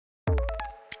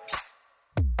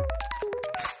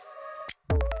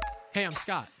Hey, I'm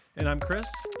Scott. And I'm Chris.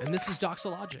 And this is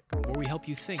Doxologic, where we help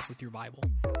you think with your Bible.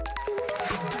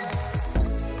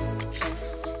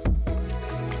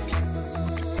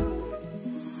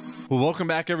 Well, welcome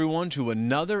back, everyone, to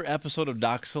another episode of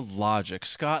Doxologic.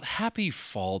 Scott, happy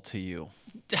fall to you.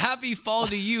 Happy fall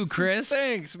to you, Chris.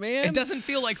 Thanks, man. It doesn't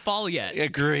feel like fall yet.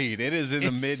 Agreed. It is in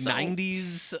the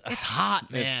mid-90s. It's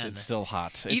hot, man. It's still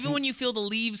hot. Even when you feel the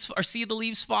leaves or see the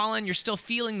leaves falling, you're still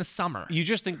feeling the summer. You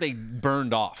just think they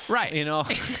burned off. Right. You know,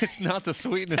 it's not the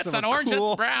sweetness of That's not a orange,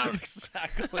 cool... it's brown.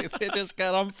 Exactly. They just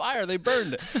got on fire. They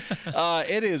burned it.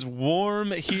 It is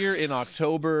warm here in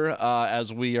October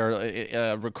as we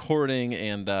are recording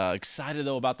and excited,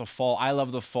 though, about the fall. I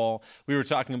love the fall. We were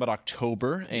talking about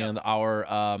October, and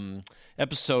our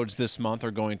episodes this month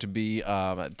are going to be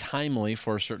timely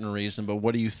for a certain reason. But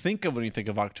what do you think of when you think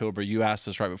of October? You asked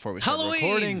us right before we started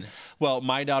recording. Well,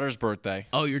 my daughter's birthday.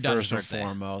 Oh, your daughter's birthday. First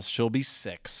and foremost. She'll be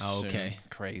 6 Oh, okay. soon.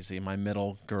 Crazy. My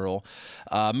middle girl,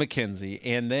 Mackenzie.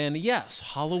 And then, yes,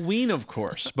 Halloween, of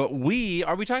course. But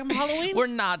are we talking about Halloween? We're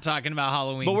not talking about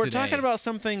Halloween But we're today. talking about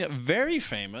something very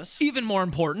famous. Even more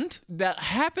important. That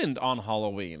happened on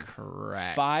Halloween.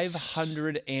 Correct.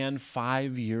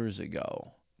 505 years ago.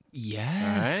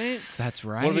 Yes, that's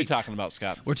right. What are we talking about,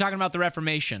 Scott? We're talking about the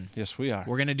Reformation. Yes, we are.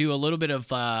 We're going to do a little bit of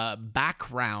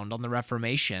background on the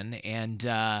Reformation, and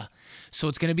so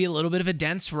it's going to be a little bit of a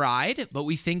dense ride, but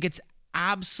we think it's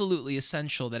absolutely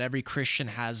essential that every Christian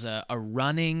has a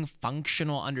running,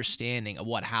 functional understanding of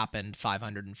what happened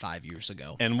 505 years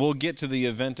ago. And we'll get to the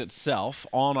event itself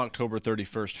on October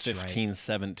 31st,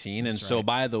 1517. And so,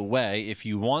 by the way, if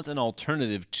you want an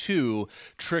alternative to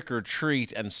trick or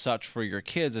treat and such for your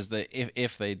kids,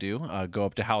 if they do go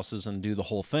up to houses and do the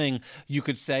whole thing, you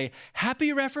could say,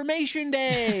 Happy Reformation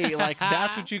Day! Like,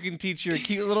 that's what you can teach your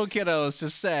cute little kiddos to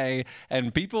say.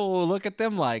 And people will look at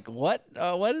them like, what?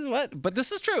 What? But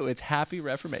this is true. It's Happy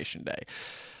Reformation Day.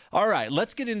 All right,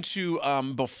 let's get into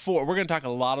we're going to talk a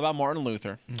lot about Martin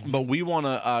Luther, but we want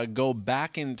to go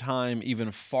back in time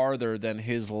even farther than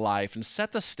his life and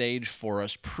set the stage for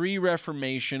us.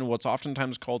 Pre-Reformation, what's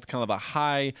oftentimes called kind of the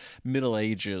High Middle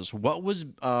Ages. What was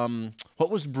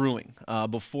brewing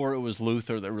before it was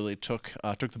Luther that really took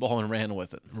the ball and ran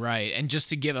with it? Right, and just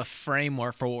to give a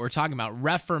framework for what we're talking about,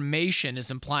 Reformation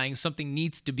is implying something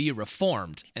needs to be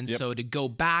reformed, and so to go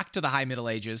back to the High Middle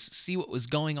Ages, see what was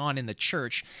going on in the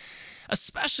church.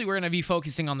 Especially we're going to be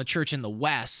focusing on the church in the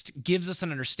West, gives us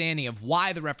an understanding of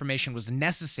why the Reformation was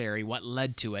necessary, what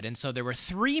led to it. And so there were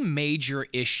 3 major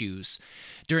issues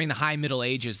during the High Middle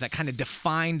Ages that kind of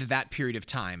defined that period of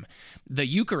time. The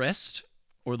Eucharist,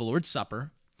 or the Lord's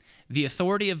Supper, the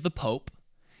authority of the Pope,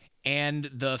 and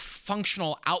the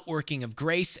functional outworking of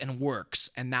grace and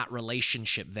works and that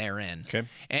relationship therein. Okay.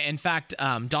 In fact,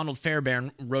 Donald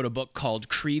Fairbairn wrote a book called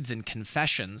Creeds and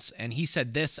Confessions, and he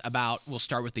said this about, we'll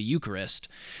start with the Eucharist,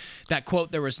 that,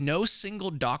 quote, there was no single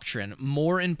doctrine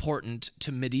more important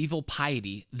to medieval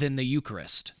piety than the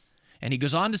Eucharist. And he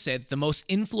goes on to say that the most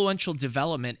influential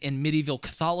development in medieval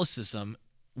Catholicism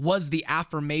was the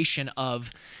affirmation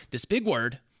of this big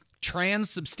word,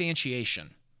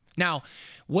 transubstantiation. Now,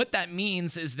 what that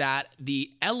means is that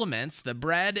the elements, the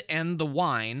bread and the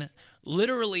wine,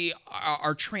 literally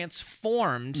are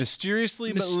transformed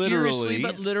mysteriously but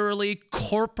literally,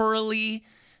 corporally,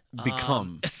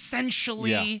 become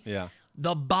essentially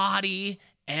the body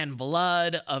and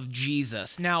blood of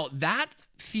Jesus. Now, that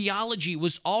theology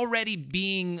was already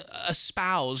being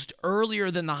espoused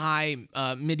earlier than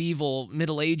the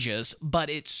Middle Ages, but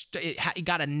it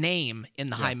got a name in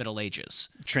the High Middle Ages.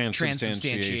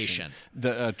 Transubstantiation.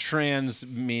 The trans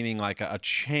meaning like a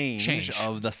change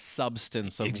of the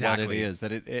substance of what it is.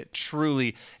 That it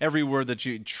truly, every word that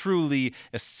you truly,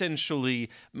 essentially,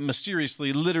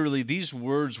 mysteriously, literally, these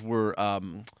words were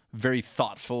very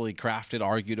thoughtfully crafted,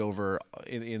 argued over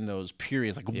in those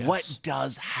periods. Like, what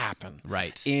does happen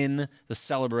in the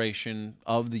celebration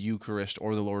of the Eucharist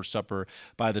or the Lord's Supper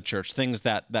by the church? Things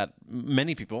that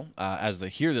many people, as they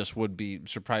hear this, would be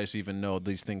surprised to even know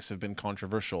these things have been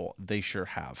controversial. They sure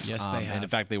have. Yes, they have. And in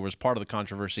fact, they was part of the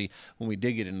controversy when we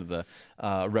did get into the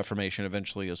Reformation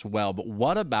eventually as well. But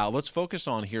what about, let's focus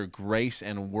on here, grace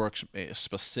and works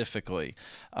specifically.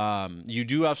 You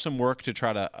do have some work to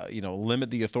try to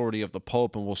limit the authority of the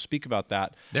Pope, and we'll speak about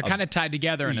that. They're kind of tied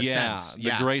together in a sense.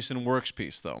 The grace and works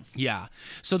piece, though. Yeah.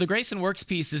 So the grace and works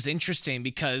piece is interesting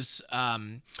because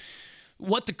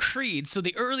what the creeds, so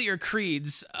the earlier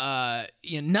creeds,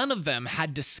 none of them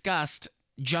had discussed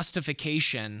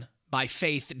justification by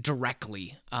faith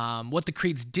directly. What the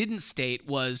creeds didn't state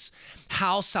was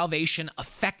how salvation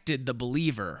affected the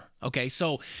believer. Okay,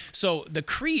 so the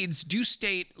creeds do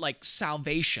state like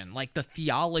salvation, like the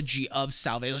theology of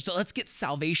salvation. So let's get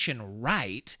salvation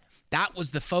right. That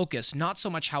was the focus, not so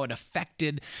much how it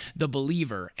affected the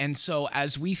believer. And so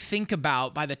as we think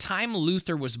about, by the time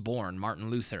Luther was born, Martin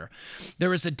Luther, there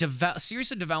was a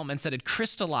series of developments that had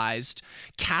crystallized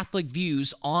Catholic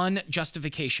views on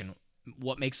justification,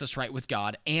 what makes us right with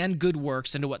God, and good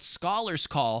works, into what scholars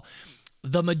call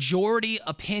the majority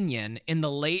opinion in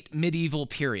the late medieval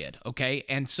period, okay?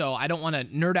 And so I don't want to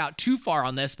nerd out too far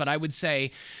on this, but I would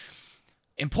say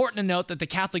important to note that the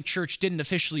Catholic Church didn't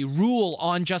officially rule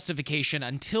on justification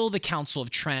until the Council of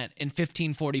Trent in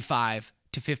 1545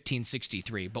 to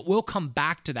 1563. But we'll come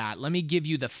back to that. Let me give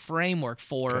you the framework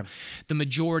for the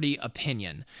majority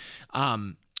opinion.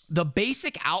 The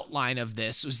basic outline of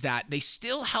this was that they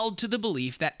still held to the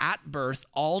belief that at birth,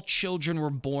 all children were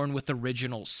born with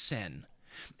original sin.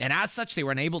 And as such, they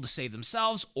were unable to save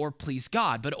themselves or please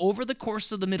God. But over the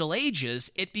course of the Middle Ages,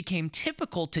 it became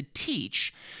typical to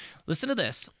teach, listen to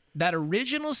this, that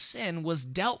original sin was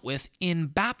dealt with in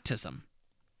baptism,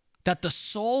 that the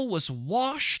soul was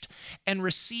washed and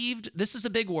received, this is a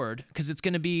big word because it's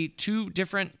going to be two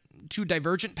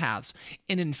divergent paths,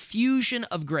 an infusion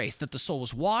of grace, that the soul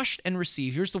was washed and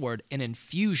received, here's the word, an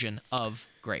infusion of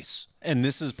grace. And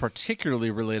this is particularly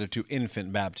related to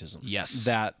infant baptism. Yes.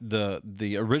 That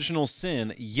the original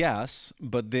sin, yes,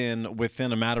 but then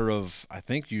within a matter of, I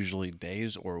think, usually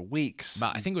days or weeks.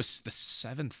 But I think it was the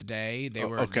seventh day they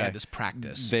had this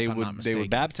practice. They would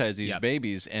baptize these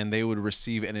babies, and they would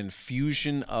receive an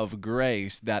infusion of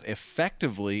grace that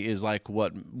effectively is like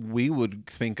what we would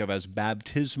think of as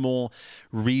baptismal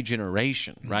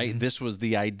regeneration, right? This was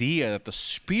the idea that the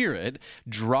Spirit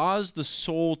draws the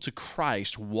soul to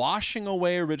Christ, washing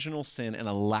away original sin and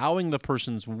allowing the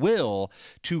person's will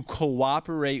to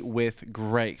cooperate with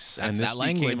grace. That's and this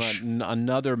became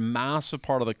another massive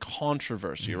part of the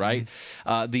controversy, right?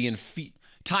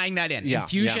 Tying that in,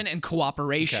 infusion and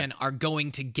cooperation are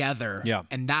going together,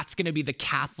 and that's going to be the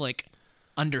Catholic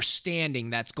understanding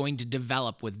that's going to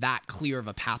develop with that clear of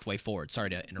a pathway forward. Sorry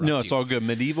to interrupt you. No, it's all good.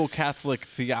 Medieval Catholic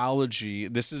theology,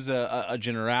 this is a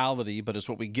generality, but it's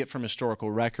what we get from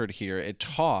historical record here. It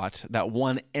taught that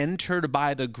one entered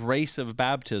by the grace of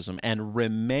baptism and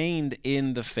remained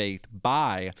in the faith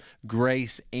by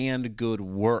grace and good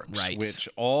works, which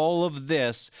all of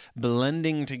this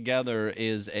blending together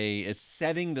is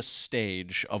setting the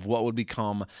stage of what would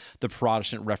become the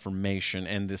Protestant Reformation.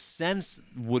 And the sense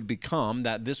would become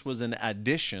that this was an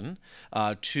addition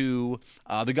to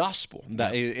the gospel.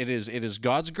 That it is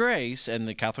God's grace, and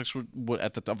the Catholics would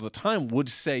at the time would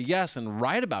say yes and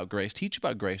write about grace, teach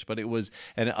about grace, but it was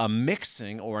a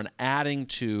mixing or an adding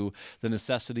to the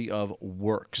necessity of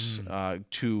works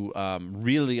to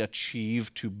really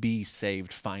achieve to be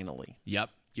saved finally. Yep,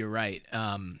 you're right.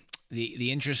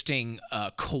 The interesting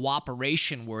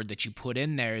cooperation word that you put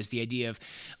in there is the idea of,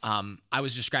 I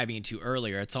was describing it to you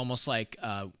earlier, it's almost like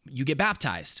you get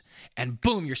baptized and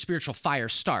boom, your spiritual fire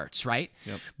starts, right?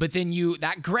 Yep. But then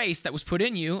that grace that was put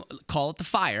in you, call it the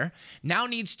fire, now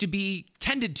needs to be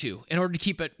tended to in order to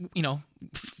keep it,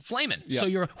 flaming. Yep. So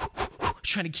you're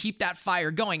trying to keep that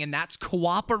fire going, and that's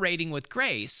cooperating with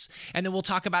grace. And then we'll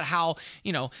talk about how,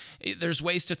 there's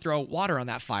ways to throw water on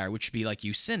that fire, which would be like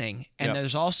you sinning. And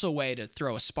there's also a way to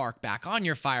throw a spark back on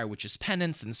your fire, which is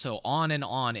penance. And so on and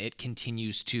on it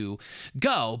continues to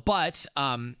go. But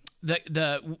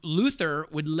the Luther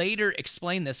would later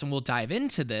explain this, and we'll dive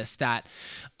into this, that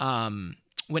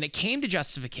when it came to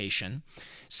justification,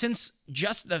 since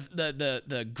just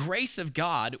the grace of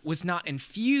God was not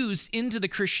infused into the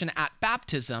Christian at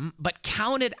baptism, but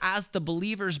counted as the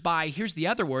believers by, here's the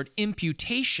other word,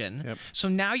 imputation. Yep. So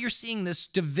now you're seeing this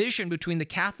division between the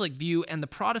Catholic view and the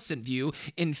Protestant view.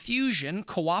 Infusion,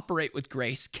 cooperate with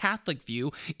grace. Catholic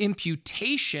view,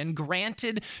 imputation,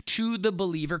 granted to the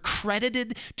believer,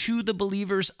 credited to the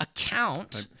believer's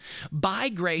account by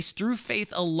grace through faith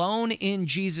alone in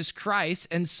Jesus Christ.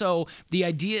 And so the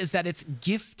idea is that it's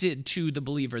gifted to the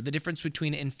believer, the difference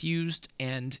between infused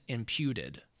and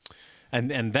imputed.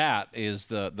 And that is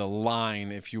the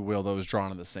line, if you will, that was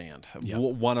drawn in the sand. Yep.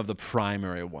 One of the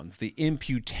primary ones, the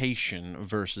imputation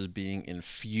versus being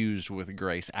infused with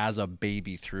grace as a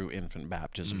baby through infant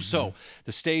baptism. So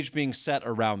the stage being set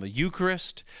around the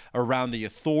Eucharist, around the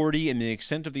authority and the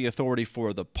extent of the authority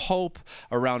for the Pope,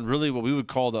 around really what we would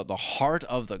call the heart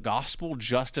of the gospel,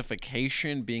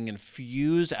 justification, being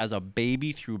infused as a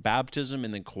baby through baptism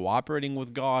and then cooperating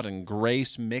with God, and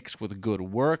grace mixed with good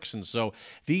works. And so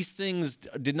these things things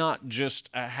did not just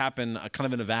happen kind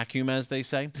of in a vacuum, as they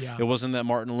say. Yeah. It wasn't that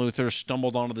Martin Luther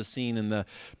stumbled onto the scene in the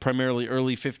primarily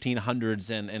early 1500s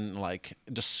and like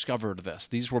discovered this.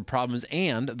 These were problems,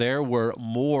 and there were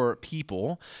more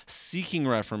people seeking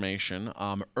Reformation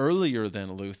earlier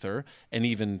than Luther, and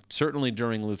even certainly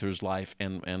during Luther's life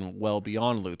and well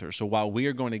beyond Luther. So while we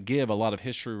are going to give a lot of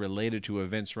history related to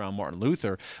events around Martin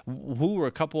Luther, who were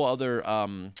a couple other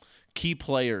key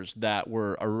players that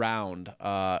were around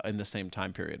in the same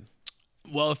time period?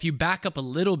 Well, if you back up a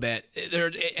little bit,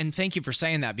 and thank you for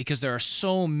saying that, because there are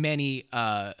so many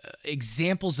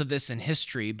examples of this in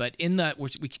history, but in that, we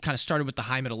kind of started with the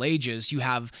High Middle Ages, you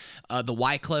have the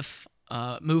Wycliffe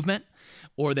movement,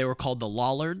 or they were called the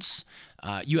Lollards.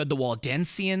 You had the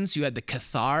Waldensians, you had the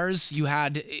Cathars, you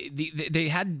had they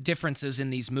had differences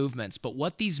in these movements, but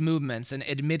what these movements, and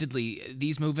admittedly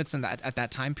these movements at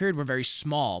that time period were very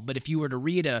small, but if you were to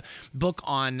read a book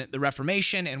on the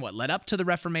Reformation and what led up to the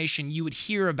Reformation, you would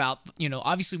hear about,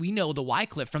 obviously we know the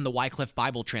Wycliffe from the Wycliffe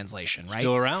Bible translation, right?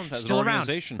 Still around as an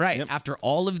organization. Right, yep. After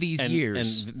all of these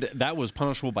years. And that was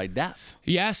punishable by death.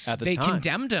 Yes, at the they time.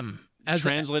 Condemned him.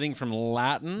 Translating from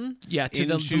Latin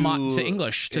to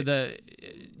English, to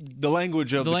the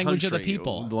language of the of the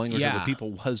people. The language of the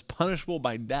people was punishable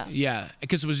by death. Yeah,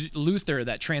 because it was Luther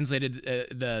that translated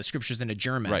the scriptures into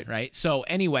German, right? So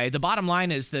anyway, the bottom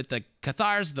line is that the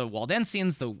Cathars, the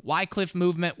Waldensians, the Wycliffe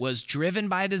movement was driven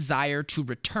by a desire to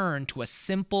return to a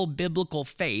simple biblical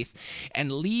faith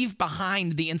and leave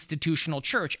behind the institutional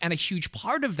church. And a huge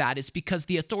part of that is because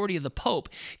the authority of the Pope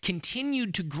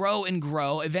continued to grow and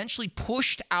grow, eventually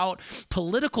pushed out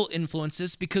political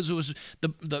influences, because it was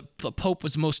the Pope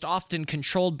was most often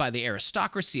controlled by the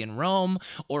aristocracy in Rome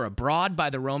or abroad by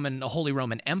the Holy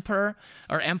Roman Empire.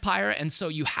 And so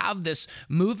you have this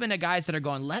movement of guys that are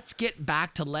going, let's get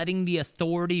back to letting the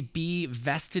authority be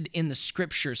vested in the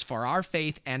scriptures for our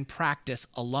faith and practice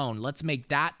alone. Let's make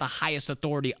that the highest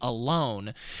authority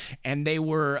alone. And they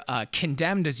were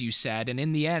condemned, as you said. And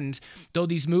in the end, though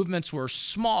these movements were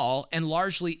small and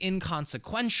largely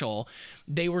inconsequential,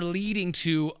 they were leading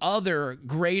to other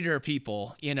greater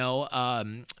people,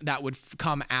 that would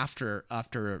come after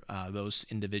those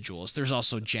individuals. There's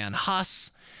also Jan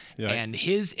Hus and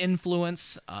his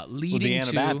influence leading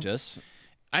to the Anabaptists.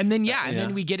 And then,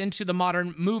 then we get into the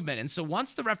modern movement. And so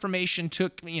once the Reformation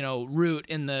took, root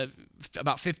in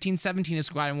about 1517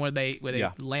 is where they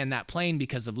land that plane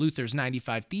because of Luther's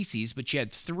 95 Theses. But you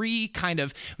had three kind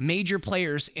of major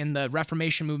players in the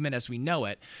Reformation movement as we know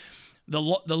it: the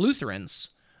Lutherans,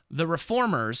 the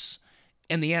Reformers,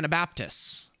 and the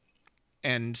Anabaptists.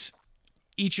 And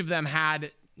each of them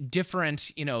had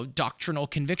different, doctrinal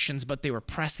convictions, but they were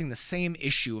pressing the same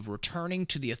issue of returning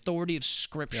to the authority of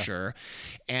Scripture,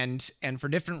 and for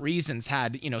different reasons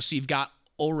had, so you've got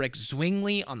Ulrich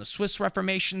Zwingli on the Swiss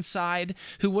Reformation side,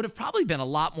 who would have probably been a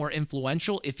lot more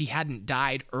influential if he hadn't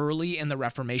died early in the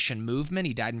Reformation movement.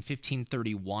 He died in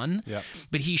 1531,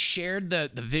 but he shared the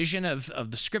vision of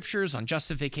the Scriptures on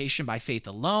justification by faith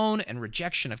alone and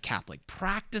rejection of Catholic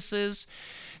practices.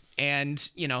 And,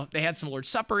 they had some Lord's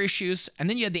Supper issues. And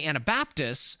then you had the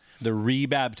Anabaptists. The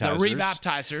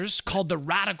rebaptizers. Called the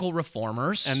Radical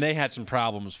Reformers. And they had some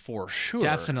problems for sure.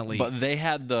 Definitely. But they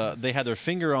had their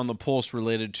finger on the pulse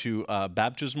related to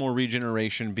baptismal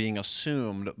regeneration being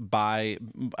assumed by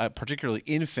particularly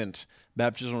infant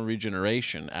baptismal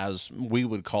regeneration, as we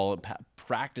would call it,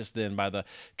 practiced then by the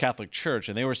Catholic Church.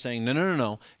 And they were saying,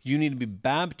 no, you need to be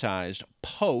baptized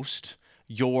post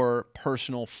your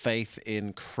personal faith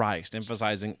in Christ,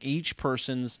 emphasizing each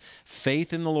person's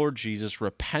faith in the Lord Jesus,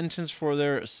 repentance for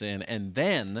their sin, and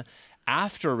then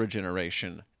after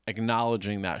regeneration,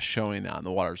 acknowledging that, showing that in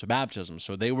the waters of baptism.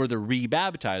 So they were the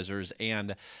rebaptizers,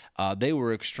 and they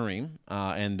were extreme,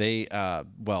 and they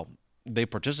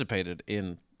participated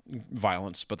in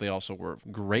violence, but they also were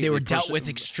greatly dealt with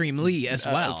extremely as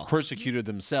well. Persecuted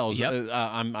themselves. Yep.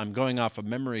 I'm going off of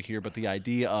memory here, but the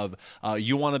idea of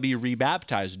you want to be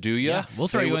rebaptized, do you? Yeah, we'll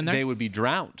throw you in there. They would be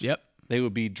drowned. Yep. They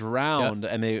would be drowned,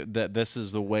 and this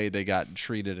is the way they got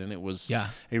treated, and it was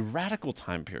a radical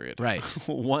time period. Right.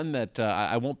 One that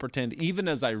I won't pretend, even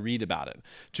as I read about it,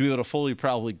 to be able to fully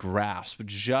probably grasp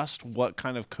just what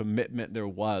kind of commitment there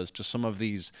was to some of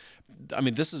these. I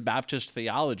mean, this is Baptist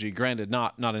theology, granted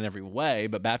not in every way,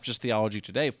 but Baptist theology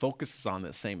today focuses on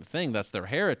the same thing. That's their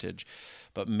heritage.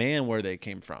 But man, where they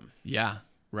came from. Yeah,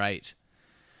 right.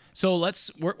 So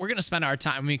we're going to spend our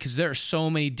time, because there are so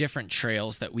many different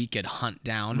trails that we could hunt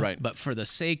down. Right. But for the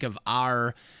sake of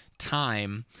our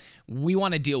time, we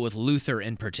want to deal with Luther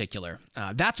in particular.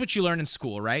 That's what you learn in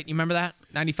school, right? You remember that?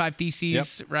 95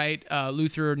 Theses, right?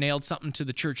 Luther nailed something to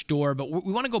the church door. But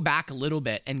we want to go back a little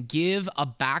bit and give a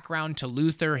background to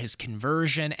Luther, his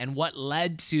conversion, and what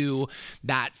led to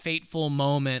that fateful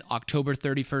moment, October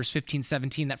 31st,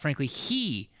 1517, that frankly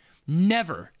he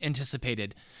never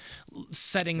anticipated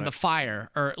setting the fire,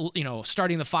 or,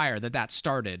 starting the fire that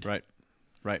started.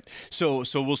 Right. So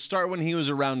we'll start when he was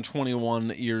around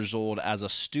 21 years old as a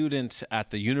student at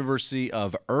the University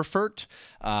of Erfurt.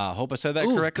 Hope I said that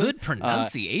correctly. Good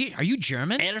pronunciation. Are you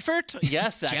German? Erfurt?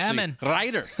 Yes, actually. German.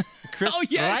 Reiter. Chris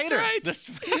Reiter. Right.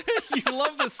 You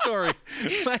love this story.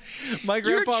 My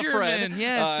grandpa Fred,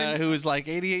 who is like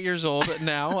 88 years old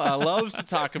now, loves to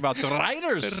talk about the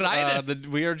Reiters.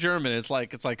 We are German. It's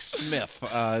like Smith.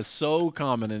 So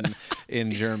common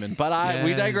in German. But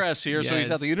we digress here. So he's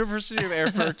at the University of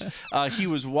Erfurt. He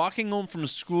was walking home from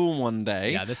school one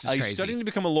day. Yeah, this is crazy. He's studying to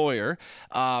become a lawyer.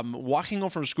 Walking home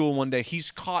from school one day,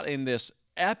 he's caught in this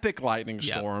epic lightning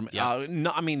storm.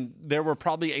 There were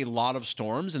probably a lot of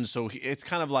storms, and so it's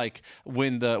kind of like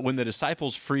when the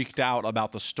disciples freaked out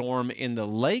about the storm in the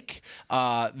lake.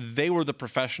 They were the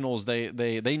professionals.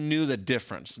 They knew the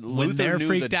difference. Luther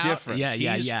knew the difference.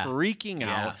 He's freaking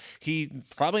out. He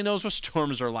probably knows what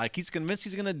storms are like. He's convinced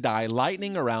he's going to die.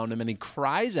 Lightning around him, and he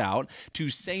cries out to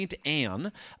Saint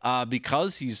Anne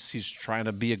because he's trying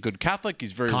to be a good Catholic.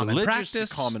 He's very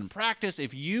religious. Common practice.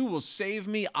 If you will save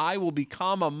me, I will become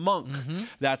a monk.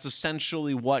 That's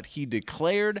essentially what he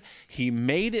declared. He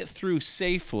made it through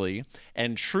safely,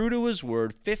 and true to his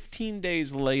word, 15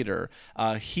 days later,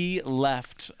 he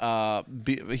left law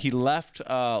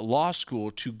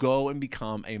school to go and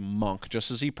become a monk,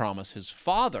 just as he promised. His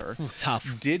father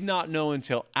did not know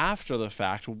until after the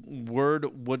fact.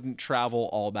 Word wouldn't travel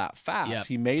all that fast.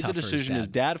 He made the decision. His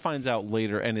dad finds out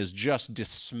later and is just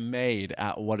dismayed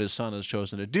at what his son has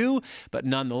chosen to do. But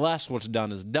nonetheless, what's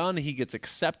done is done. He gets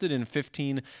accepted in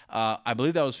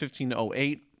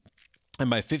 1508. And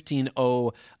by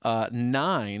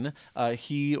 1509,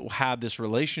 he had this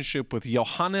relationship with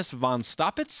Johannes von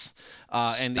Staupitz,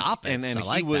 and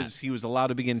he was allowed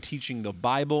to begin teaching the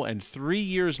Bible. And 3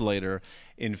 years later,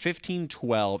 in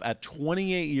 1512, at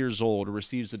 28 years old,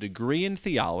 receives a degree in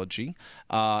theology.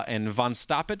 And von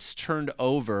Staupitz turned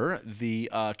over the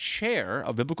chair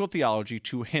of biblical theology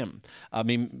to him,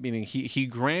 meaning he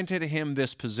granted him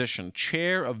this position,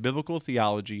 chair of biblical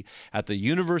theology at the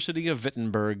University of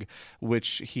Wittenberg,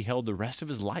 which he held the rest of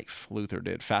his life, Luther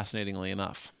did, fascinatingly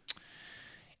enough.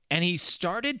 And he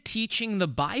started teaching the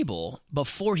Bible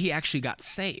before he actually got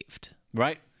saved.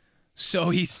 Right.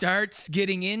 So he starts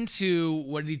getting into,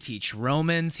 what did he teach?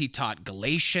 Romans. He taught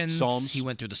Galatians. Psalms. He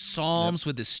went through the Psalms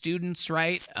with his students,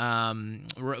 right?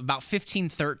 About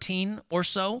 1513 or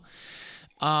so.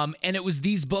 And it was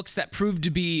these books that proved to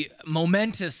be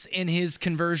momentous in his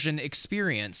conversion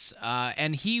experience.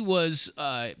 And he was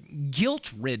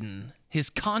guilt-ridden, his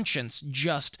conscience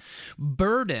just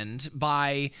burdened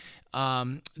by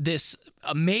this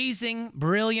amazing,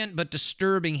 brilliant, but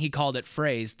disturbing, he called it,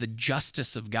 phrase, the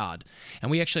justice of God. And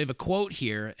we actually have a quote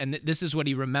here, and this is what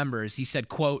he remembers. He said,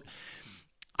 quote,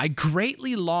 "I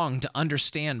greatly longed to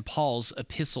understand Paul's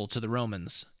epistle to the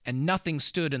Romans, and nothing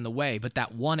stood in the way but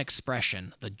that one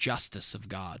expression, the justice of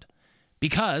God.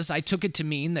 Because I took it to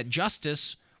mean that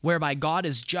justice, whereby God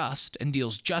is just and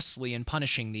deals justly in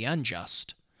punishing the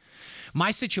unjust.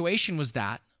 My situation was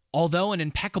that, although an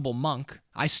impeccable monk,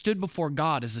 I stood before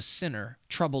God as a sinner,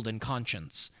 troubled in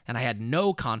conscience, and I had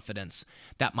no confidence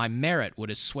that my merit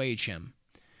would assuage him.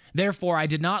 Therefore, I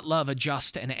did not love a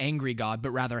just and angry God,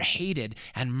 but rather hated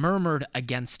and murmured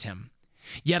against him.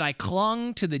 Yet I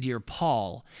clung to the dear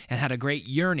Paul and had a great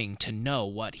yearning to know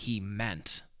what he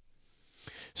meant."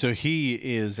 So he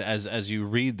is, as you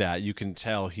read that, you can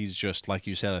tell he's just, like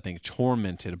you said, I think,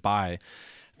 tormented by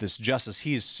this justice.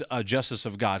 He is a justice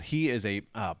of God. He is a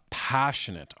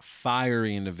passionate,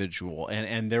 fiery individual.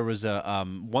 And there was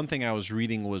one thing I was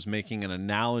reading was making an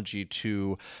analogy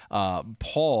to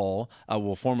Paul,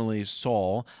 formerly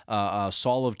Saul,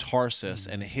 Saul of Tarsus,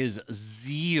 and his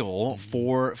zeal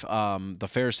for the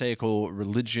Pharisaical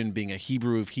religion, being a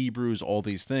Hebrew of Hebrews, all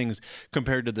these things,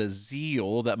 compared to the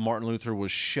zeal that Martin Luther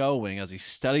was showing as he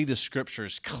studied the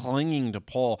scriptures, clinging to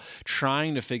Paul,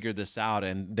 trying to figure this out.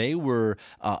 And they were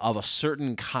of a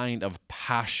certain kind of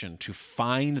passion to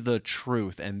find the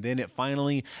truth. And then it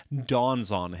finally dawns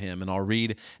on him. And I'll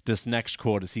read this next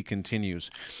quote as he continues.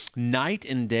 "Night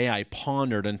and day I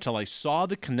pondered until I saw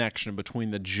the connection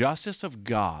between the justice of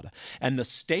God and the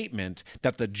statement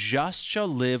that the just shall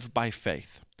live by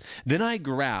faith. Then I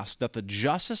grasped that the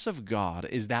justice of God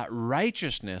is that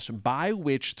righteousness by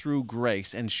which, through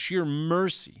grace and sheer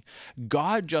mercy,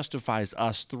 God justifies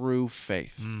us through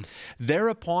faith.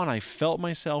 Thereupon I felt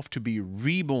myself to be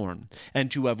reborn and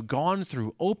to have gone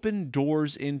through open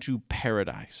doors into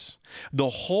paradise. The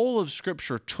whole of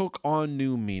Scripture took on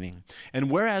new meaning, and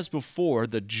whereas before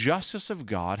the justice of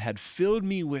God had filled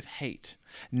me with hate,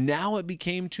 now it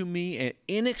became to me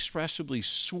inexpressibly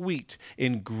sweet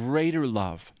in greater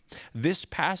love. This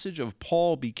passage of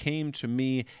Paul became to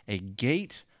me a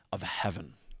gate of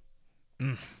heaven.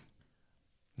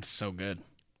 It's so good.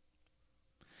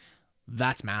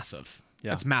 That's massive.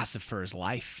 Yeah. That's massive for his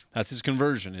life. That's his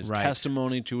conversion, his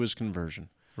testimony to his conversion.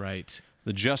 Right.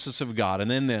 The justice of God.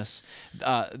 And then this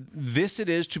it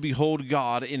is to behold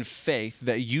God in faith,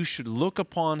 that you should look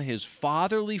upon his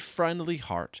fatherly, friendly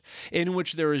heart, in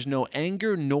which there is no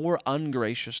anger nor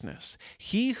ungraciousness.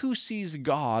 He who sees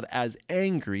God as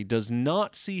angry does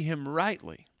not see him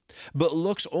rightly, but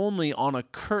looks only on a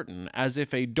curtain, as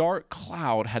if a dark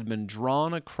cloud had been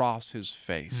drawn across his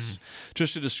face.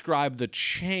 Just to describe the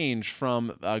change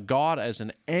from God as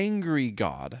an angry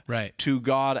God to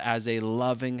God as a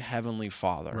loving heavenly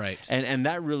Father. And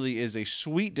that really is a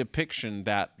sweet depiction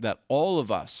that all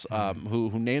of us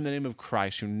who name the name of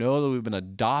Christ, who know that we've been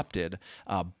adopted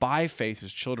by faith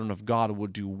as children of God,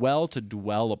 would do well to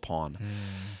dwell upon.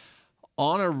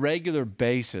 On a regular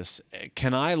basis,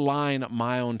 can I line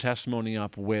my own testimony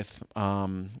up with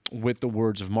the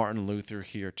words of Martin Luther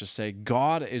here to say,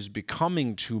 God is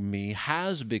becoming to me,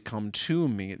 has become to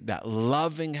me, that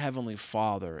loving Heavenly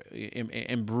Father,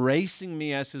 embracing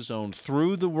me as his own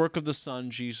through the work of the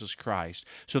Son, Jesus Christ,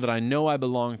 so that I know I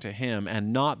belong to him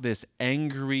and not this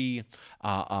angry,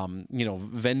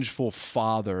 vengeful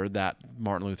father that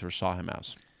Martin Luther saw him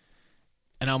as.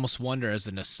 And I almost wonder, as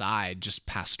an aside, just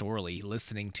pastorally,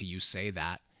 listening to you say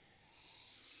that,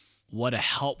 what a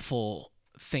helpful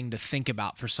thing to think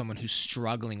about for someone who's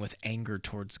struggling with anger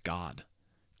towards God,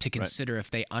 to consider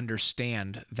if they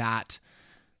understand that,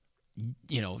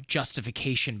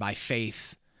 justification by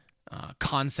faith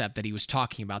concept that he was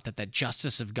talking about, that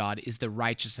justice of God is the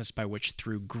righteousness by which,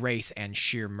 through grace and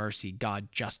sheer mercy, God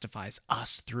justifies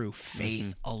us through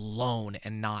faith alone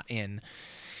and not in.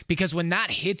 Because when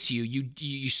that hits you,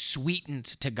 you sweetened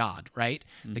to God, right?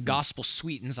 The gospel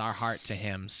sweetens our heart to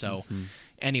him. So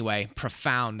anyway,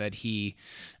 profound that he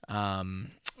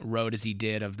wrote as he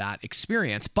did of that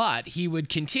experience. But he would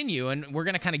continue, and we're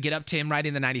going to kind of get up to him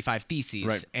writing the 95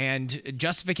 Theses. And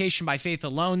justification by faith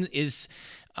alone is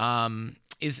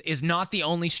not the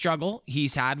only struggle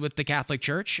he's had with the Catholic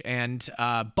Church, and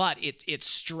but it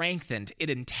strengthened, it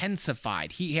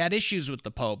intensified. He had issues with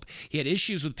the Pope, he had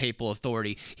issues with papal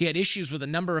authority, he had issues with a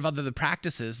number of other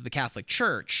practices of the Catholic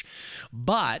Church.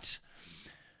 But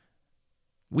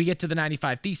we get to the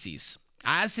 95 Theses.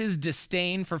 As his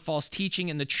disdain for false teaching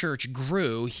in the church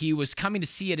grew, he was coming to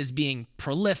see it as being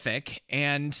prolific,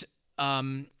 and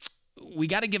we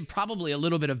got to give probably a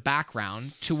little bit of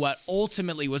background to what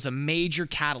ultimately was a major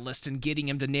catalyst in getting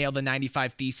him to nail the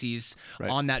 95 Theses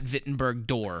on that Wittenberg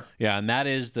door. Yeah, and that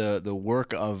is the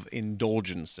work of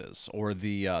indulgences, or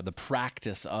the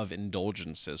practice of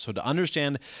indulgences. So to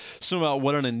understand some about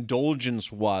what an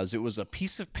indulgence was, it was a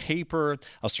piece of paper,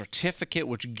 a certificate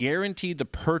which guaranteed the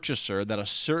purchaser that a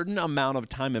certain amount of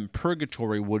time in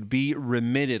purgatory would be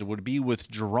remitted, would be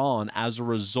withdrawn as a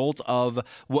result of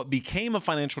what became a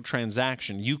financial transaction.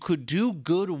 You could do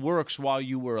good works while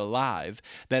you were alive,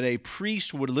 that a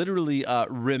priest would literally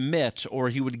remit, or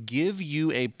he would give you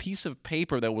a piece of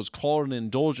paper that was called an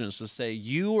indulgence to say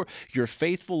your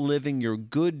faithful living, your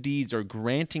good deeds are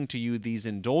granting to you these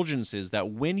indulgences,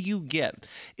 that when you get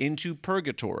into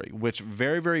purgatory, which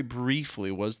very, very briefly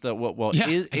was the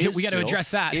we got to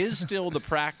address that, is still the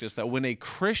practice that when a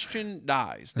Christian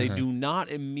dies, they do not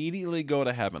immediately go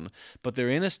to heaven, but they're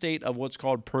in a state of what's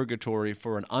called purgatory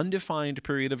for an undefined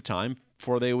period of time.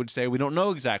 For they would say, we don't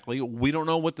know exactly. We don't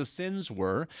know what the sins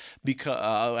were,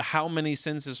 because how many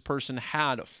sins this person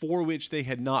had for which they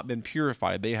had not been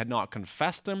purified. They had not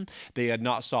confessed them. They had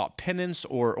not sought penance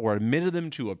or admitted them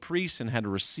to a priest and had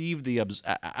received the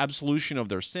absolution of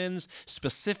their sins,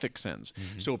 specific sins.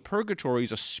 So purgatory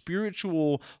is a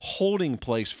spiritual holding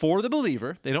place for the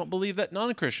believer. They don't believe that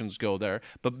non-Christians go there,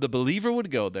 but the believer would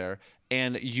go there.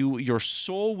 And your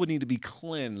soul would need to be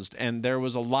cleansed, and there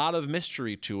was a lot of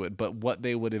mystery to it. But what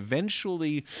they would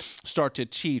eventually start to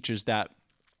teach is that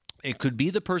it could be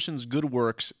the person's good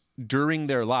works during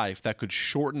their life that could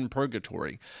shorten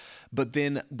purgatory. But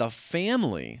then the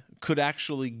family could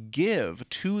actually give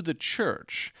to the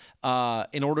church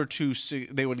in order to,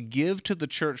 they would give to the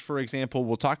church, for example,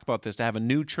 we'll talk about this, to have a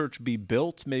new church be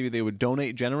built. Maybe they would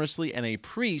donate generously, and a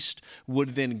priest would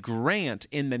then grant,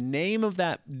 in the name of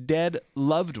that dead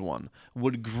loved one,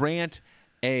 would grant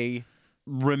a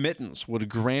remittance, would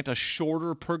grant a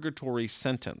shorter purgatory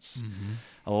sentence. Mm-hmm.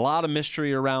 A lot of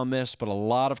mystery around this, but a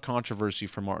lot of controversy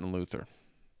for Martin Luther.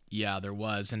 Yeah, there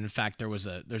was. And in fact, there's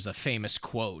a famous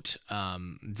quote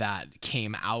that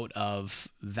came out of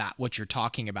that, what you're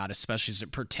talking about, especially as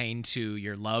it pertained to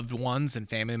your loved ones and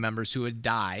family members who had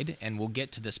died. And we'll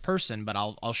get to this person, but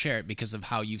I'll share it because of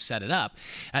how you've set it up.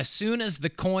 As soon as the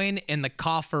coin in the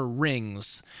coffer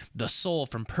rings, the soul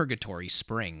from purgatory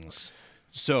springs.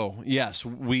 So yes,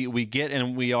 we get,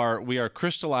 and we are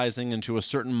crystallizing into a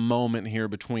certain moment here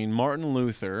between Martin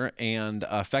Luther and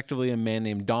effectively a man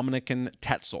named Dominican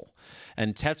Tetzel.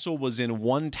 And Tetzel was in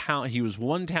one town. He was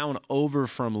one town over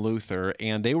from Luther,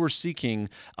 and they were seeking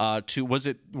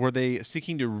were they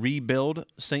seeking to rebuild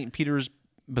St. Peter's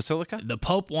Basilica? The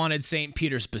Pope wanted St.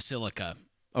 Peter's Basilica.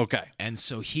 Okay. And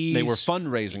so they were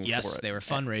fundraising for it. Yes, they were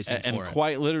fundraising for it. And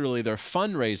quite literally, their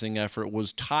fundraising effort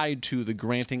was tied to the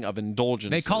granting of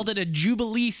indulgences. They called it a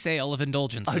Jubilee sale of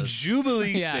indulgences. A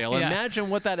Jubilee sale. Yeah. Imagine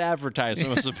what that advertisement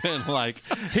must have been like.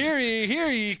 Here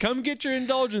ye, come get your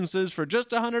indulgences for just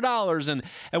 $100.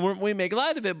 And we make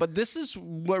light of it, but this is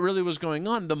what really was going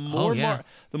on. The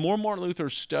more Martin Luther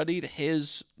studied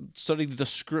the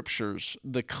scriptures,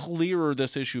 the clearer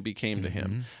this issue became to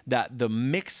him. That the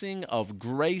mixing of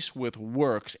grace with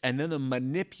works, and then the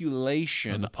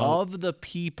manipulation of the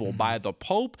people by the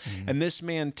Pope and this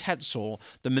man Tetzel,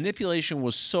 the manipulation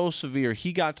was so severe,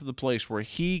 he got to the place where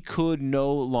he could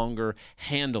no longer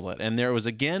handle it. And there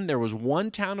was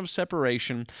one town of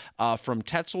separation from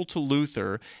Tetzel to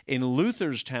Luther. In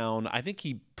Luther's town, I think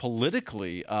he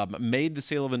politically made the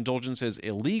sale of indulgences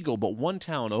illegal, but one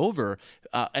town over,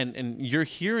 and you're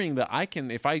hearing that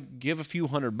if I give a few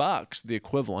 $100, the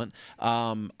equivalent,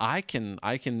 I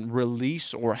can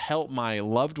release or help my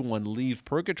loved one leave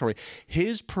purgatory.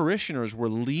 His parishioners were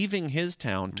leaving his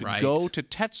town to go to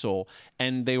Tetzel,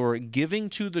 and they were giving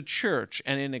to the church,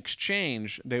 and in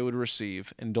exchange, they would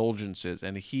receive indulgences,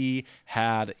 and he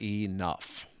had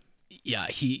enough. Yeah,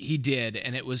 he did,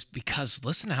 and it was because,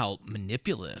 listen to how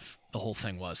manipulative the whole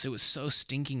thing was. It was so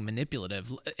stinking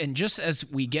manipulative. And just as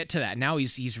we get to that, now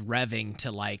he's revving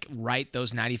to like write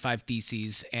those 95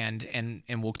 Theses, and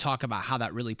we'll talk about how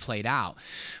that really played out.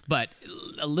 But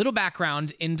a little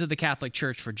background into the Catholic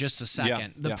Church for just a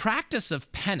second. The practice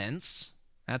of penance,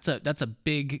 that's a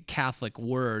big Catholic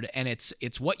word, and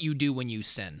it's what you do when you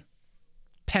sin.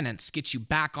 Penance gets you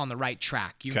back on the right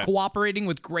track. You're cooperating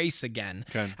with grace again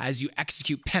as you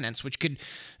execute penance, which could,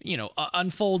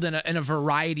 unfold in a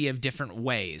variety of different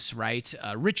ways, right?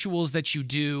 Rituals that you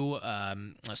do,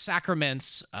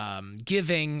 sacraments,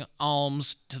 giving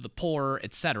alms to the poor,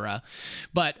 etc.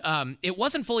 But it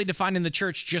wasn't fully defined in the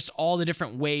church, just all the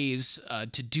different ways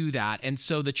to do that. And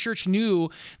so the church knew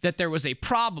that there was a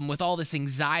problem with all this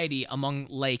anxiety among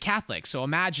lay Catholics. So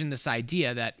imagine this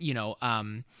idea that,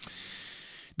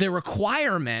 the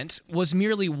requirement was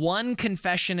merely one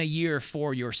confession a year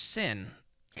for your sin.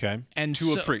 Okay. And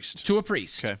to a priest. To a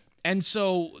priest. Okay. And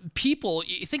so people,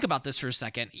 think about this for a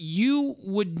second. You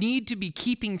would need to be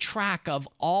keeping track of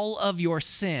all of your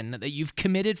sin that you've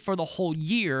committed for the whole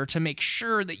year to make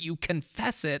sure that you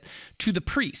confess it to the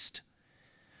priest.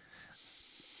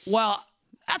 Well,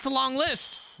 that's a long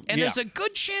list. And there's a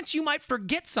good chance you might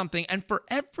forget something. And for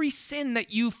every sin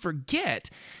that you forget,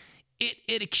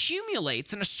 it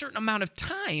accumulates in a certain amount of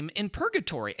time in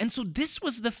purgatory. And so this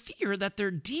was the fear that they're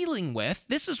dealing with.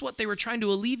 This is what they were trying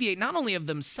to alleviate, not only of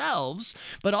themselves,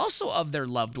 but also of their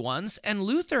loved ones. And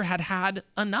Luther had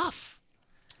enough.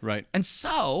 Right. And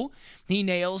so he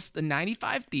nails the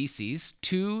 95 Theses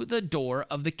to the door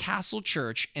of the Castle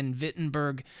Church in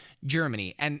Wittenberg,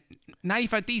 Germany. And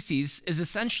 95 Theses is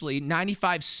essentially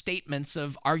 95 statements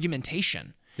of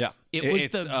argumentation. Yeah.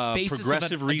 It's the basis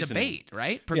of a debate,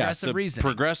 right? Progressive reasoning.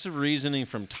 Progressive reasoning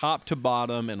from top to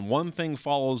bottom, and one thing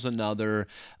follows another.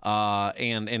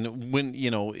 And when,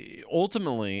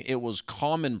 ultimately it was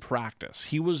common practice.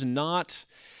 He was not,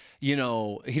 he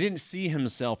didn't see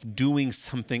himself doing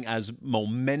something as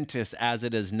momentous as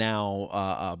it has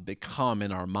now become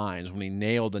in our minds when he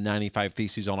nailed the 95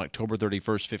 Theses on October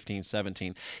 31st,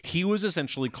 1517. He was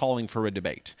essentially calling for a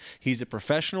debate. He's a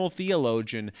professional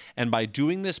theologian, and by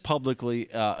doing this publicly,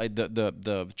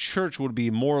 the church would be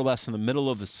more or less in the middle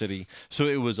of the city. So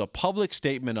it was a public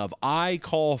statement of, I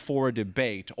call for a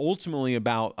debate, ultimately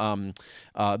about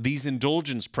these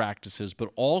indulgence practices, but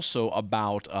also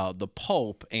about the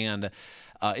Pope. And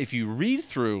if you read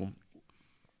through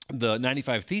the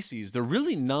 95 Theses, they're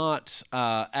really not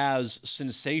as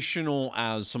sensational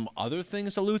as some other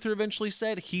things that Luther eventually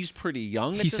said. He's pretty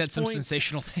young at this point. He said some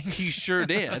sensational things. He sure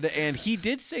did. And he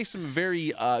did say some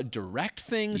very direct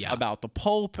things about the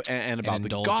Pope and about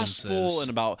the gospel and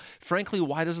about, frankly,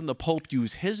 why doesn't the Pope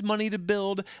use his money to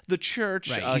build the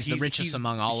church? Right. He's the richest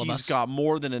among all of us. He's got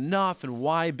more than enough, and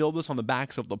why build this on the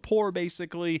backs of the poor,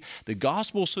 basically? The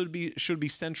gospel should be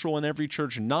central in every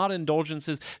church, not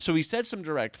indulgences. So he said some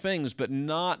direct things, but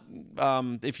not,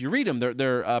 if you read them,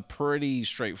 they're pretty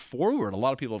straightforward. A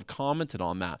lot of people have commented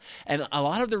on that. And a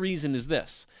lot of the reason is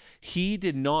this. He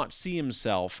did not see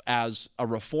himself as a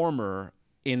reformer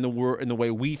in the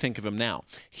way we think of him now.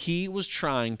 He was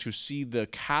trying to see the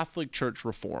Catholic Church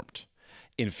reformed.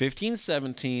 In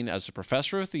 1517, as a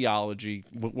professor of theology,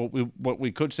 what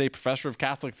we could say professor of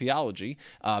Catholic theology,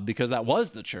 because that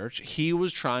was the church, he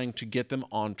was trying to get them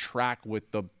on track with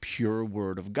the pure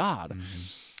word of God.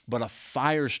 But a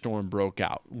firestorm broke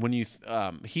out. When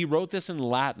he wrote this in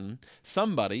Latin,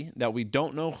 somebody that we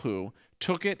don't know who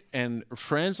took it and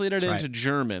translated it into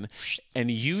German,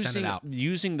 and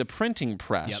using the printing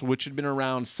press, which had been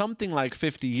around something like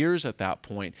 50 years at that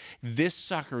point, this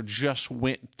sucker just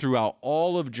went throughout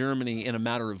all of Germany in a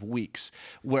matter of weeks,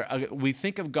 where we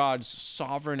think of God's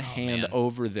sovereign hand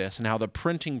over this and how the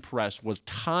printing press was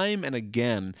time and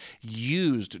again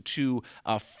used to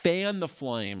fan the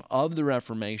flame of the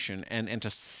Reformation and to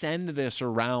send this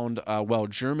around,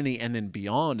 Germany and then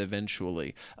beyond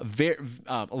eventually.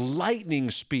 Lightning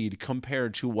speed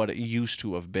compared to what it used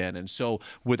to have been. And so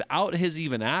without his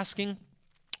even asking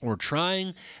or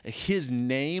trying, his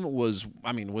name was,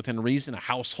 within reason, a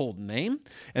household name.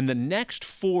 And the next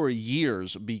 4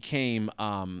 years he became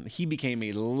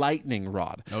a lightning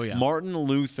rod. Oh, yeah. Martin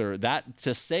Luther,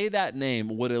 to say that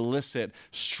name would elicit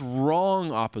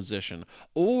strong opposition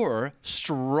or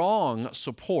strong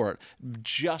support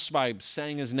just by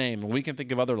saying his name. And we can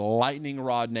think of other lightning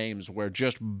rod names where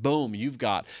just boom, you've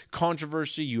got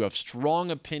controversy, you have strong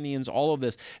opinions, all of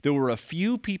this. There were a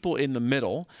few people in the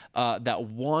middle that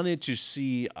wanted to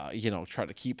see, try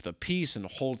to keep the peace and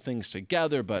hold things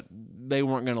together, but they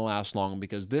weren't going to last long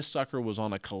because this sucker was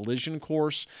on a collision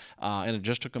course, and it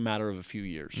just took a matter of a few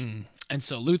years. And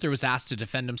so Luther was asked to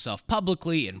defend himself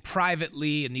publicly and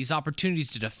privately, and these opportunities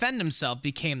to defend himself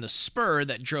became the spur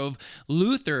that drove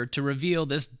Luther to reveal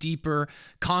this deeper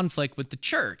conflict with the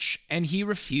church, and he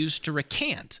refused to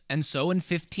recant. And so in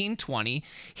 1520,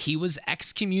 he was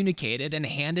excommunicated and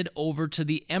handed over to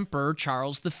the Emperor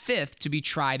Charles V to be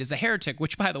tried as a heretic,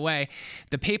 which, by the way,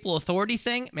 the papal authority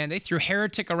thing, man, they threw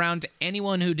heretic around to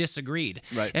anyone who disagreed.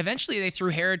 Right. Eventually, they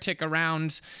threw heretic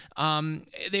around,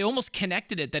 they almost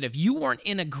connected it that if you weren't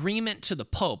in agreement to the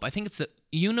Pope, I think it's the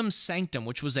Unum Sanctum,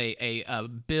 which was a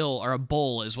bill or a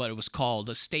bull is what it was called,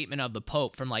 a statement of the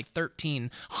Pope from like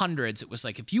 1300s. It was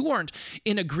like if you weren't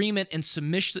in agreement and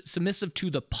submissive to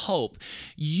the Pope,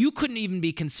 you couldn't even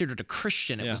be considered a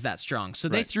Christian. It was that strong. So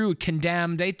they threw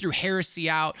heresy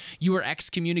out. You were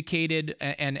excommunicated,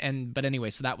 but anyway,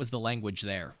 so that was the language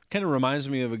there. Kind of reminds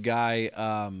me of a guy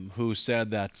who said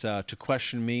that to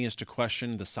question me is to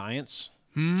question the science.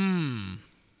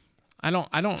 I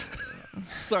don't.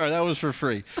 Sorry, that was for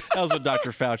free. That was what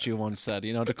Dr. Fauci once said.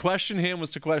 To question him was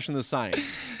to question the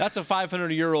science. That's a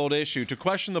 500-year-old issue. To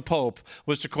question the Pope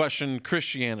was to question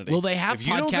Christianity. Will they have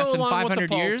podcasts in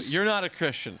 500 years? You're not a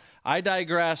Christian. I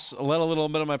digress. Let a little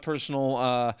bit of my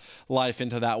personal life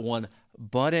into that one.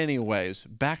 But anyways,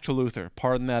 back to Luther.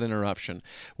 Pardon that interruption.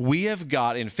 We have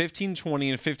got in 1520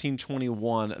 and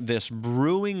 1521 this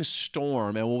brewing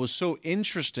storm, and what was so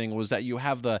interesting was that you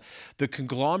have the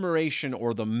conglomeration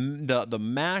or the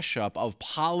mashup of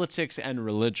politics and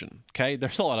religion. Okay,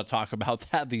 there's a lot of talk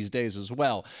about that these days as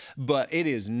well, but it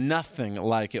is nothing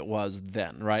like it was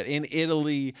then. Right in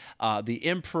Italy, the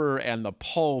emperor and the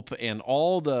pope and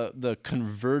all the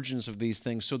convergence of these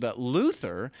things, so that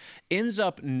Luther ends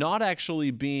up not actually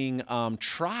being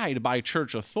tried by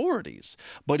church authorities,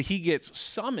 but he gets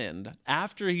summoned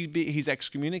after he's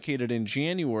excommunicated in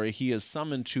January. He is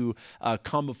summoned to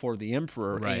come before the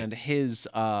emperor and his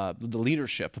the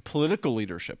leadership, the political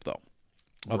leadership, though,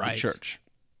 of the church.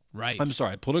 Right. I'm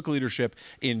sorry, political leadership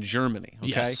in Germany. Okay,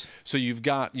 Yes. so you've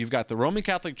got the Roman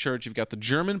Catholic Church, you've got the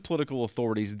German political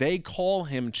authorities. They call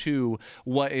him to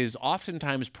what is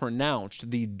oftentimes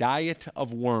pronounced the diet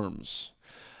of worms.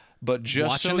 But just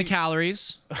watching the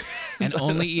calories and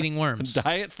only eating worms.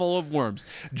 Diet full of worms.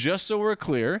 Just so we're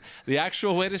clear, the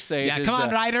actual way to say it is come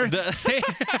on, Ryder. Say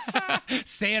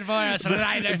it for us,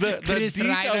 Ryder. The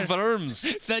Diet of Worms.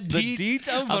 The Diet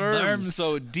of Worms.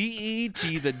 So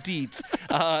D-E-E-T, the Diet.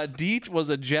 Diet was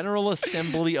a general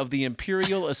assembly of the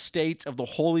imperial estate of the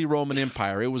Holy Roman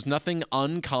Empire. It was nothing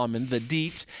uncommon, the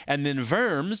Diet. And then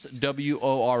Worms,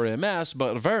 W-O-R-M-S,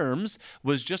 but Worms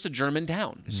was just a German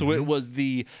town. So it was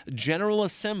the General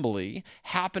Assembly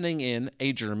happening in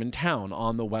a German town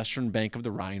on the western bank of the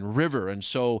Rhine River. And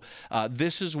so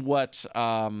this is where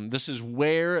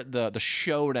the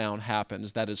showdown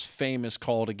happens that is famous,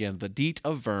 called again the Diet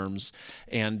of Worms.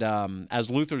 And as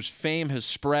Luther's fame has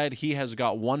spread, he has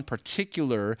got one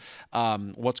particular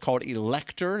what's called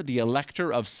elector. The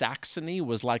elector of Saxony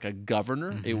was like a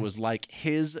governor. It was like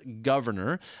his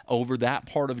governor over that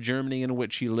part of Germany in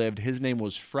which he lived. His name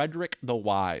was Frederick the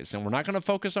Wise. And we're not going to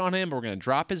focus on him, but we're going to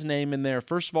drop his name in there.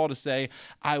 First of all, to say,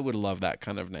 I would love that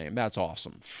kind of name. That's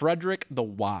awesome. Frederick the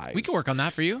Wise. We can work on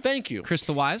that for you. Thank you. Chris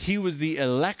the Wise. He was the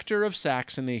elector of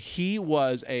Saxony. He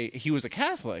was a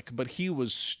Catholic, but he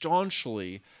was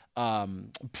staunchly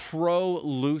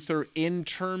pro-Luther in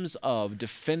terms of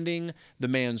defending the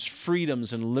man's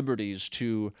freedoms and liberties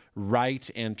to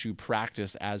write and to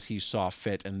practice as he saw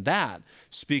fit. And that,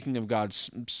 speaking of God's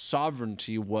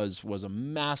sovereignty, was a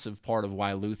massive part of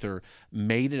why Luther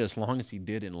made it as long as he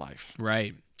did in life.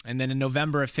 Right. And then in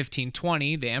November of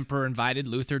 1520, the emperor invited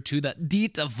Luther to the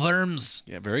Diet of Worms.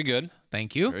 Yeah, very good.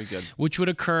 Thank you. Very good. Which would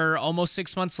occur almost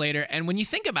 6 months later. And when you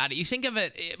think about it, you think of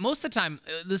it, most of the time,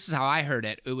 this is how I heard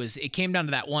it. It came down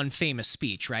to that one famous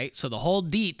speech, right? So the whole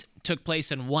Diet took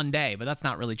place in one day, but that's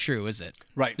not really true, is it?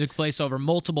 Right. It took place over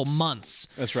multiple months.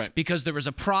 That's right. Because there was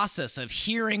a process of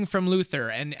hearing from Luther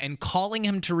and calling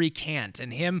him to recant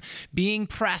and him being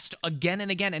pressed again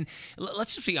and again. And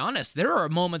let's just be honest, there are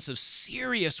moments of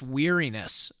serious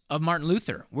weariness of Martin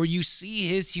Luther where you see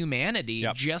his humanity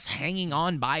just hanging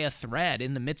on by a thread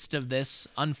in the midst of this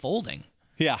unfolding.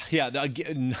 Yeah.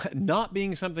 Not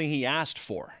being something he asked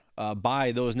for.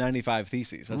 By those 95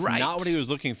 Theses. That's not what he was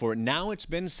looking for. Now it's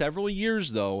been several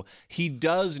years, though. He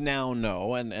does now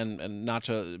know, and not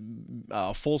to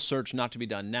full search not to be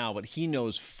done now, but he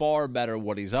knows far better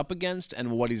what he's up against and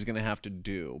what he's going to have to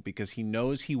do, because he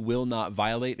knows he will not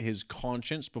violate his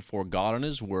conscience before God and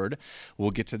his word. We'll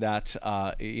get to that,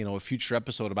 a future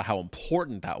episode about how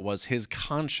important that was, his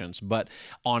conscience. But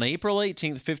on April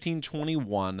 18th,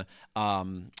 1521,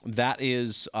 that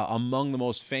is among the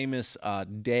most famous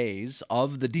days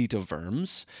of the Diet of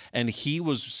Worms, and he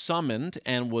was summoned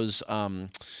and was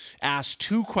asked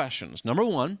two questions. Number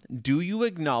one, do you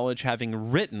acknowledge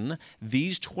having written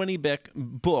these 20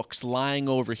 books lying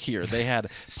over here? They had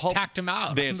stacked them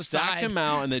out. They had stacked them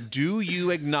out, and then do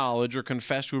you acknowledge or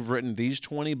confess to have written these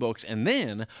 20 books? And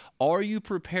then, are you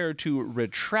prepared to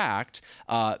retract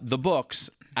the books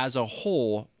as a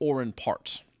whole or in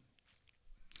part?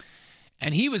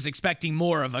 And he was expecting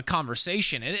more of a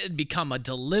conversation. It had become a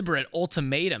deliberate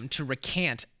ultimatum to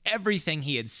recant everything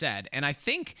he had said. And I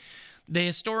think the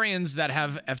historians that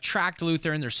have tracked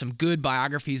Luther, and there's some good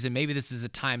biographies, and maybe this is a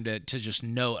time to just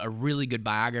note a really good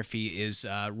biography, is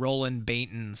Roland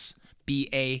Bainton's,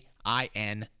 B-A-I-N-T-O-N,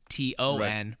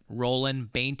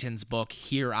 Roland Bainton's book,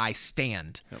 Here I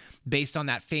Stand, based on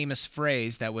that famous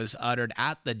phrase that was uttered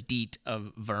at the Diet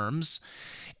of Worms.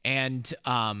 And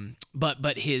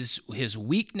but his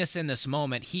weakness in this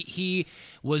moment, he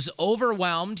was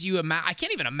overwhelmed. I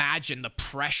can't even imagine the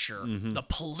pressure, the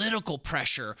political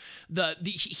pressure.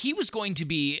 He was going to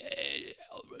be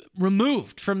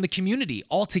removed from the community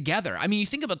altogether. I mean, you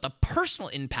think about the personal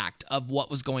impact of what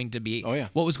was going to be,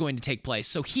 what was going to take place.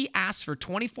 So he asked for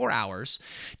 24 hours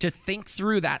to think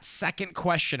through that second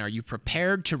question. Are you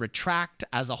prepared to retract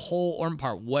as a whole or in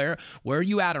part? Where are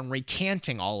you at on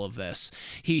recanting all of this?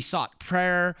 He sought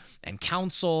prayer and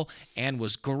counsel and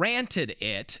was granted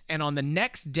it. And on the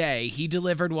next day, he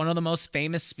delivered one of the most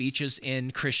famous speeches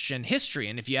in Christian history.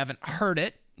 And if you haven't heard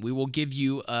it, we will give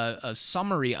you a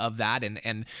summary of that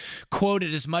and quote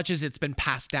it as much as it's been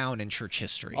passed down in church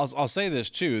history. I'll say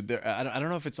this too. I don't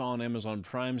know if it's on Amazon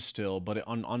Prime still, but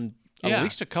on at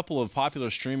least a couple of popular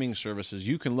streaming services.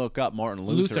 You can look up Martin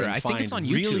Luther and I find think it's on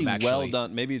YouTube, really actually. well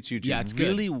done. Maybe it's YouTube. Yeah, it's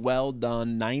really good. well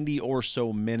done, 90 or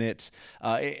so minutes.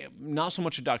 Not so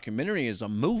much a documentary as a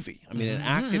movie. I mean, an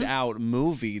acted out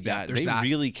movie that they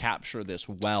really capture this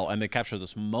well, and they capture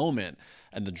this moment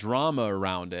and the drama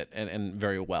around it and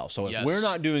very well. So if we're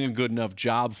not doing a good enough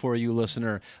job for you,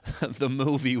 listener, the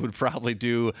movie would probably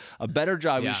do a better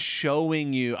job of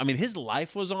showing you. I mean, his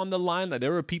life was on the line. Like,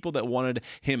 there were people that wanted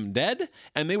him dead,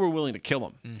 and they were willing to kill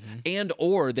him. And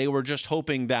or they were just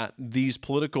hoping that these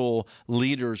political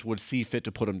leaders would see fit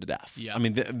to put him to death. I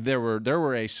mean, there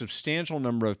were a substantial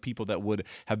number of people that would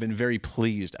have been very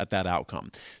pleased at that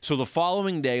outcome. So the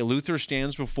following day, Luther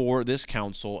stands before this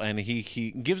council, and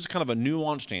he gives kind of a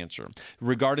nuanced answer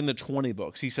regarding the 20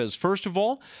 books. He says, first of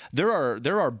all, there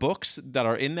are books that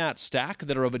are in that stack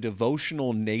that are of a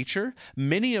devotional nature,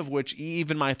 many of which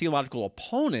even my theological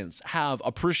opponents have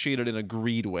appreciated and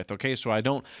agreed with. Okay, so I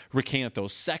don't recant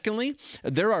those. Secondly,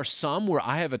 there are some where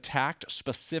I have attacked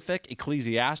specific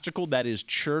ecclesiastical, that is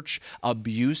church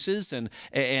abuses, and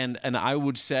I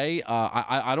would say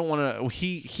I don't want to.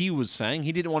 He was saying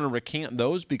he didn't want to recant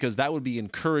those because that would be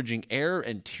encouraging error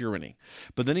and tyranny.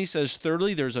 But then he says,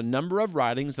 thirdly, there's a number of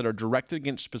writings that are directed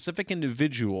against specific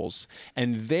individuals,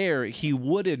 and there he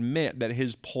would admit that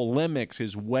his polemics,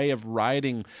 his way of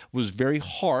writing was very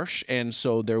harsh, and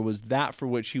so there was that for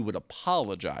which he would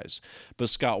apologize. But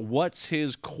Scott, what's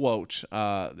his quote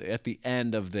at the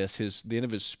end of this, the end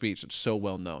of his speech that's so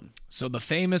well known? So the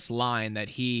famous line that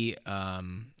he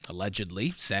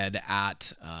allegedly said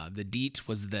at the Diet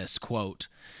was this, quote,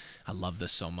 I love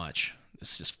this so much.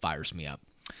 This just fires me up.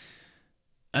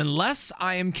 Unless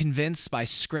I am convinced by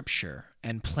Scripture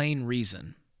and plain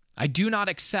reason, I do not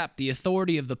accept the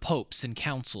authority of the popes and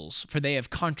councils, for they have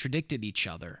contradicted each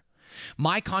other.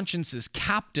 My conscience is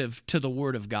captive to the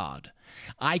word of God.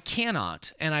 I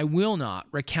cannot and I will not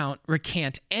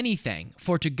recant anything,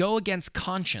 for to go against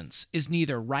conscience is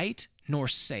neither right nor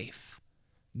safe.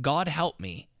 God help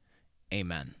me.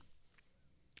 Amen.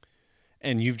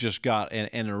 And you've just got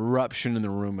an eruption in the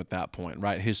room at that point,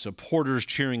 right? His supporters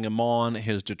cheering him on,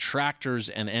 his detractors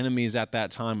and enemies at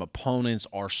that time, opponents,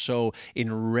 are so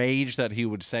enraged that he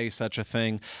would say such a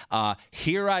thing.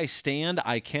 Here I stand,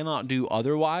 I cannot do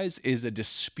otherwise is a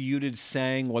disputed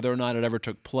saying, whether or not it ever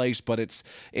took place, but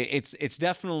it's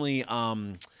definitely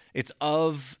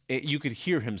you could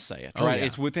hear him say it, right?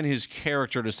 It's within his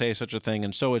character to say such a thing,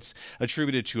 and so it's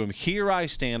attributed to him. Here I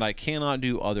stand, I cannot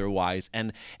do otherwise.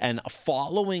 And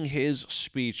following his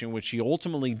speech, in which he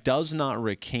ultimately does not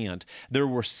recant, there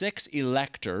were 6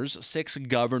 electors, 6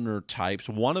 governor types,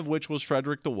 one of which was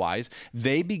Frederick the Wise.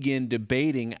 They begin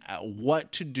debating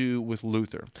what to do with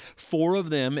Luther. 4 of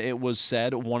them, it was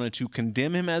said, wanted to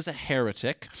condemn him as a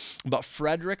heretic, but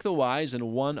Frederick the Wise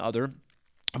and one other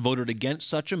voted against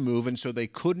such a move, and so they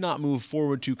could not move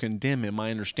forward to condemn him.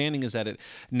 My understanding is that it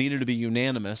needed to be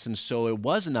unanimous, and so it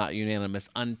was not unanimous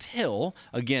until,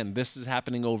 again, this is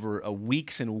happening over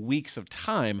weeks and weeks of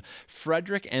time,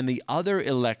 Frederick and the other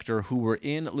elector who were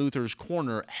in Luther's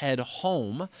corner head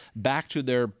home back to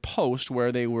their post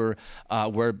where they were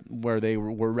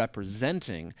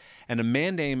representing, and a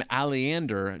man named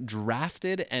Aleander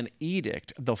drafted an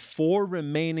edict. The 4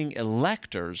 remaining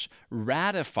electors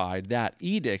ratified that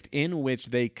edict in which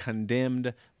they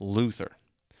condemned Luther.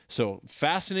 So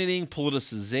fascinating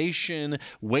politicization,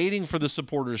 waiting for the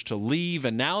supporters to leave,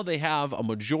 and now they have a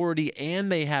majority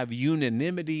and they have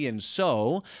unanimity, and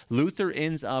so Luther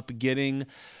ends up getting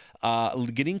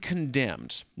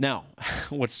condemned. Now,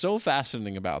 what's so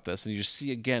fascinating about this, and you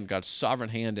see again God's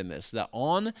sovereign hand in this, that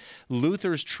on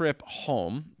Luther's trip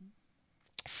home,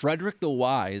 Frederick the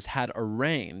Wise had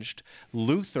arranged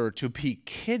Luther to be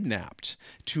kidnapped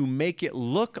to make it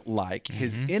look like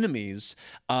his enemies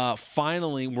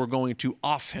finally were going to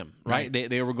off him, right?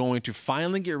 They were going to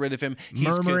finally get rid of him.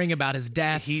 Murmuring about his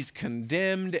death. He's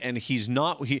condemned, and he's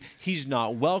not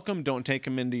welcome. Don't take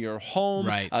him into your home.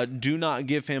 Right. Do not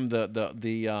give him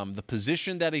the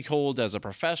position that he holds as a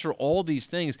professor. All these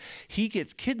things. He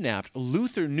gets kidnapped.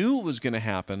 Luther knew it was going to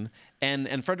happen.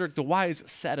 And Frederick the Wise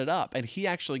set it up, and he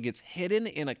actually gets hidden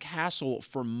in a castle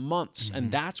for months,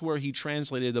 and that's where he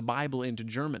translated the Bible into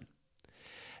German.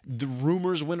 The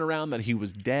rumors went around that he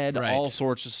was dead, all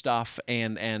sorts of stuff,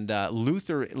 and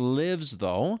Luther lives,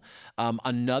 though,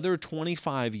 another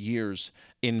 25 years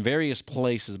in various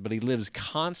places, but he lives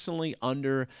constantly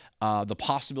under the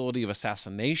possibility of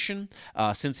assassination.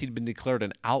 Since he'd been declared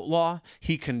an outlaw,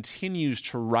 he continues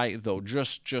to write, though,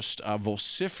 just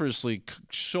vociferously,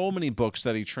 so many books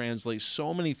that he translates,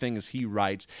 so many things he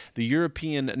writes. The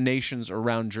European nations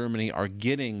around Germany are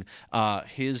getting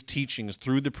his teachings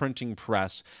through the printing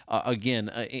press, again,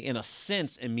 in a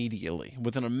sense, immediately.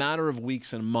 Within a matter of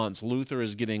weeks and months, Luther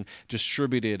is getting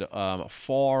distributed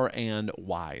far and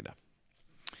wide.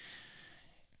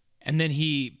 And then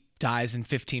he dies in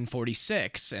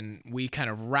 1546, and we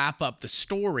kind of wrap up the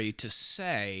story to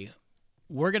say,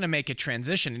 we're going to make a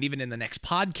transition, and even in the next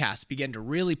podcast, begin to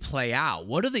really play out.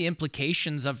 What are the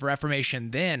implications of Reformation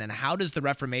then, and how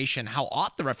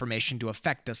ought the Reformation to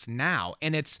affect us now?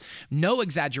 And it's no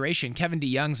exaggeration. Kevin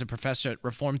DeYoung's a professor at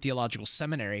Reformed Theological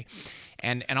Seminary,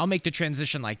 and I'll make the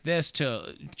transition like this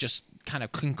to just kind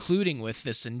of concluding with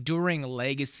this enduring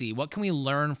legacy. What can we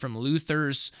learn from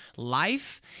Luther's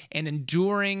life and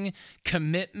enduring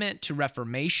commitment to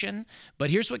Reformation? But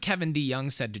here's what Kevin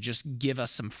DeYoung said to just give us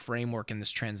some framework in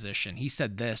this transition. He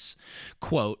said this,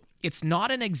 quote, "It's not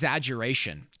an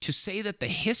exaggeration to say that the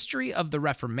history of the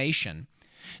Reformation,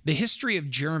 the history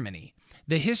of Germany,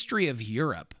 the history of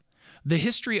Europe, the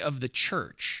history of the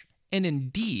church, and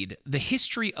indeed the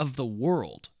history of the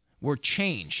world were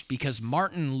changed because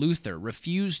Martin Luther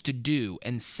refused to do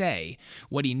and say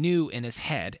what he knew in his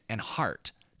head and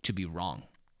heart to be wrong."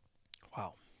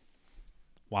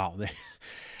 Wow.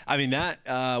 I mean, that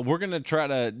we're going to try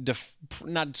to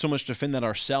not so much defend that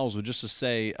ourselves, but just to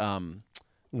say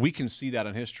we can see that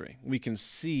in history. We can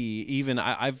see even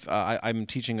I'm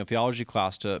teaching a theology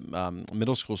class to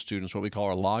middle school students, what we call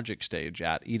our logic stage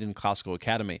at Eden Classical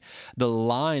Academy. The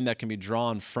line that can be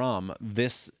drawn from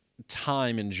this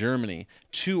time in Germany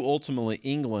to ultimately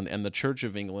England and the Church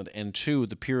of England and to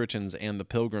the Puritans and the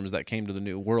Pilgrims that came to the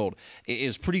New World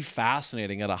is pretty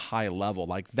fascinating at a high level.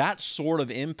 Like that sort of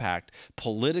impact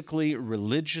politically,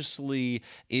 religiously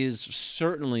is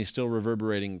certainly still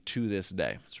reverberating to this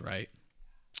day. That's right.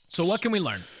 So what can we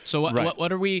learn? So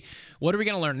what are we going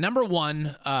to learn? Number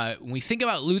one, when we think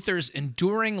about Luther's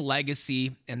enduring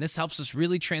legacy, and this helps us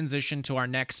really transition to our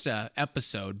next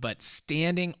episode, but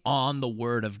standing on the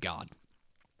Word of God.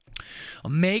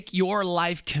 Make your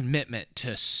life commitment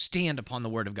to stand upon the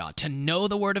Word of God, to know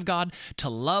the Word of God, to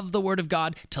love the Word of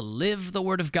God, to live the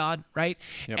Word of God, right?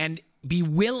 Yep. And be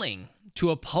willing to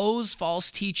oppose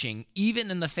false teaching, even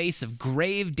in the face of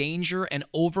grave danger and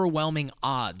overwhelming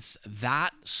odds.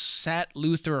 That set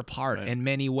Luther apart in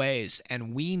many ways,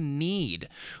 and we need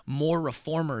more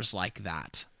reformers like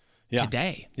that.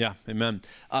 Today. Yeah, amen.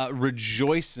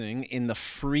 Rejoicing in the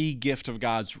free gift of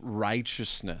God's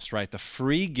righteousness, right? The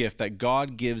free gift that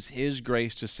God gives his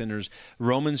grace to sinners.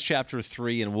 Romans chapter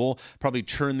 3, and we'll probably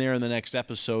turn there in the next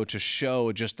episode to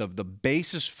show just the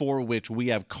basis for which we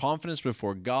have confidence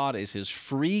before God is his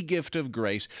free gift of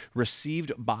grace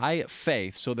received by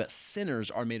faith so that sinners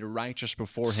are made righteous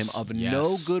before him of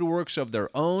no good works of their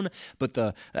own, but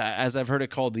as I've heard it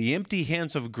called, the empty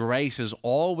hands of grace is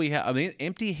all we have. I mean,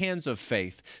 empty hands of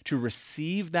faith to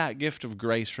receive that gift of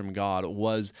grace from God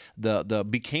was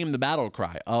became the battle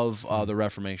cry of the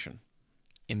Reformation.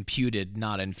 Imputed,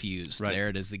 not infused. Right. There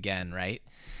it is again, right?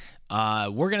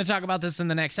 We're going to talk about this in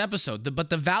the next episode,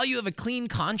 but the value of a clean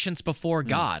conscience before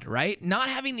God, right? Not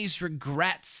having these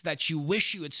regrets that you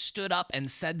wish you had stood up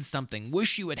and said something,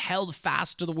 wish you had held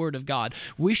fast to the Word of God,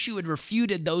 wish you had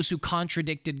refuted those who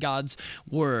contradicted God's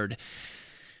Word.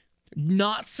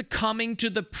 Not succumbing to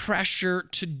the pressure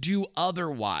to do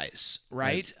otherwise,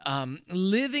 right?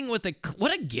 Living with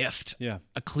what a gift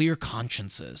a clear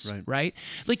conscience is, right?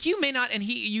 Like you may not, and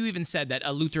you even said that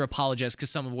a Luther apologized because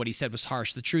some of what he said was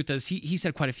harsh. The truth is he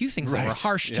said quite a few things that were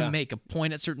harsh to make a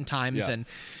point at certain times, and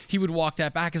he would walk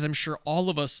that back, as I'm sure all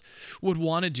of us would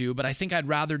want to do, but I think I'd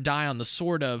rather die on the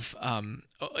sword of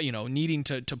needing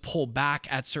to pull back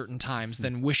at certain times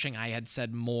than wishing I had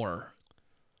said more.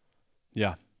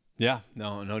 Yeah,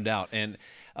 no doubt. And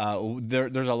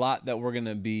there's a lot that we're going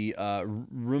to be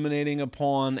ruminating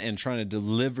upon and trying to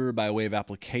deliver by way of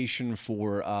application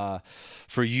for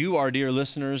you, our dear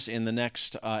listeners, in the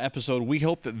next episode. We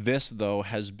hope that this, though,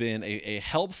 has been a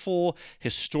helpful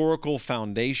historical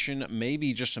foundation,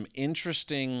 maybe just some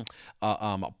interesting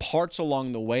parts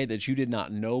along the way that you did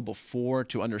not know before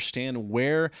to understand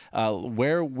where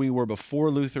we were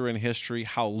before Luther in history,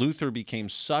 how Luther became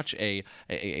such a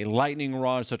lightning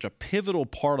rod, such a pivotal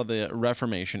part of the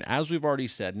Reformation. Reformation, as we've already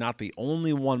said, not the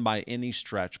only one by any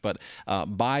stretch, but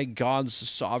by God's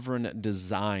sovereign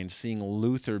design, seeing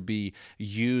Luther be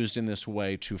used in this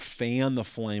way to fan the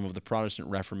flame of the Protestant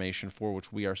Reformation, for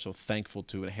which we are so thankful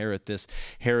to inherit this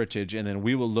heritage. And then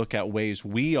we will look at ways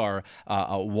we are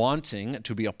wanting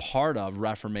to be a part of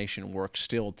Reformation work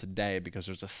still today, because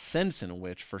there's a sense in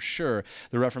which, for sure,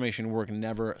 the Reformation work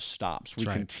never stops. We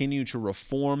continue to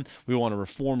reform. We want to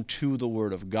reform to the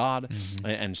Word of God.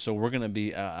 And so we're going to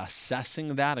be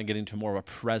assessing that and getting to more of a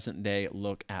present day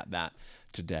look at that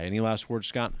today. Any last words,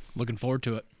 Scott? Looking forward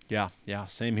to it. Yeah,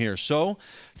 same here. So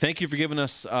thank you for giving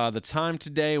us the time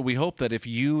today. We hope that if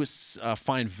you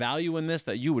find value in this,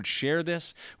 that you would share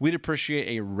this. We'd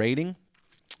appreciate a rating.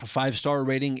 A 5-star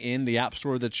rating in the app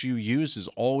store that you use is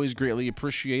always greatly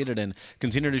appreciated, and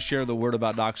continue to share the word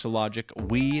about Doxologic.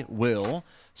 We will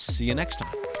see you next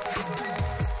time.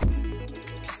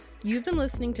 You've been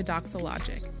listening to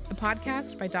Doxologic, a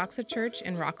podcast by Doxa Church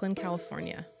in Rockland,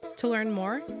 California. To learn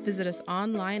more, visit us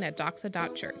online at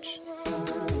doxa.church.